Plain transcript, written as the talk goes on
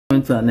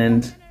coming to an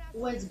end.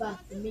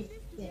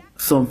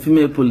 Some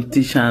female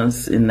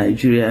politicians in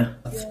Nigeria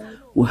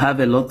will have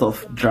a lot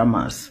of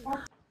dramas.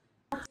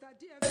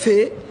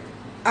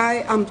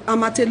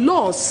 I'm at a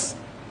loss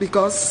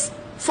because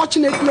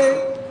fortunately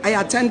I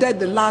attended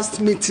the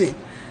last meeting,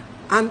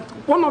 and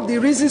one of the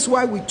reasons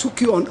why we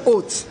took you on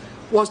oath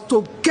was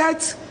to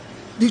get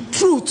the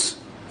truth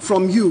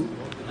from you.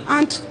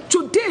 And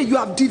today you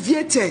have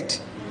deviated.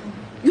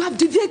 You have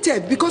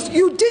deviated because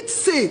you did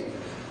say,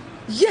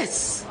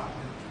 yes,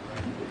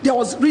 there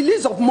was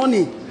release of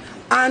money,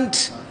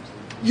 and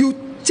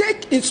you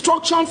take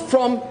instruction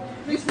from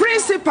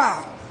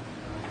principal.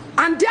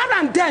 And there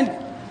and then,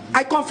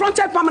 I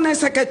confronted permanent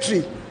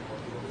secretary.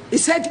 He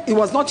said he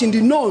was not in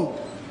the known.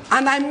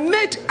 And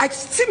I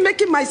still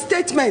making my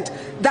statement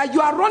that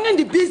you are running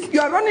the business, you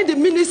are running the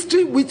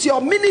ministry with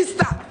your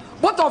minister.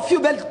 Both of you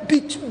will be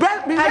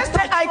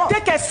I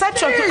take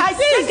exception to that.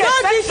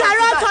 Don't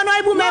interrupt,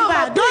 honorable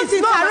member. Don't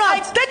interrupt. I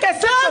take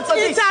exception to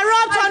this. Don't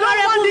interrupt,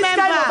 honorable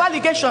member.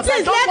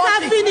 Please let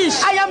her finish.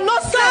 I am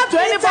not saying to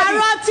anybody.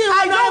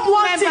 I don't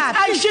want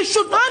it. She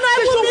should withdraw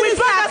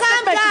that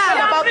statement she said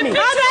about me.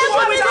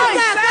 Honorable minister,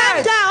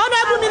 calm down.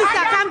 Honorable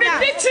minister, calm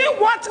down. Repeating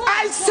what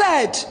I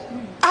said.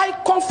 I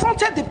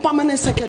confronted the permanent secretary.